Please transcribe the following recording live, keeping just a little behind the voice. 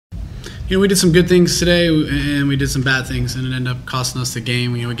We did some good things today, and we did some bad things, and it ended up costing us the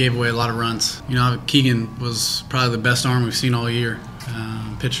game. We gave away a lot of runs. Keegan was probably the best arm we've seen all year.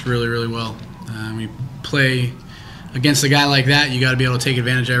 Pitched really, really well. We play against a guy like that, you got to be able to take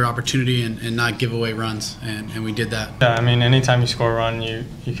advantage of every opportunity and not give away runs, and we did that. Yeah, I mean, anytime you score a run, you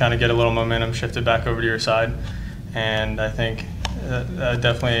kind of get a little momentum shifted back over to your side, and I think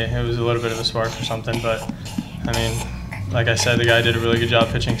definitely it was a little bit of a spark or something. But I mean, like I said, the guy did a really good job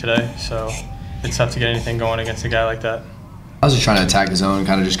pitching today, so it's tough to get anything going against a guy like that. I was just trying to attack the zone,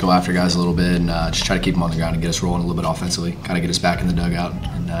 kind of just go after guys a little bit, and just try to keep them on the ground and get us rolling a little bit offensively, kind of get us back in the dugout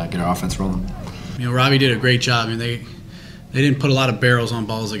and get our offense rolling. Robbie did a great job. I mean, they didn't put a lot of barrels on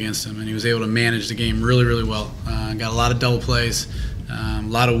balls against him, and he was able to manage the game really, really well. Got a lot of double plays, a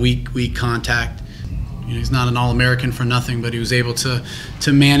lot of weak contact. He's not an All-American for nothing, but he was able to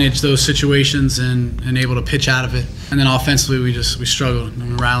manage those situations and able to pitch out of it. And then offensively, we struggled. I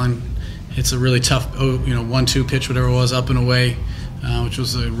mean, Ryland hits a really tough 1-2 pitch, whatever it was, up and away, which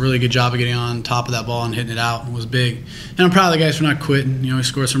was a really good job of getting on top of that ball and hitting it out. It was big. And I'm proud of the guys for not quitting. We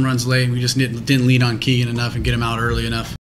scored some runs late, and we just didn't lead on Keegan enough and get him out early enough.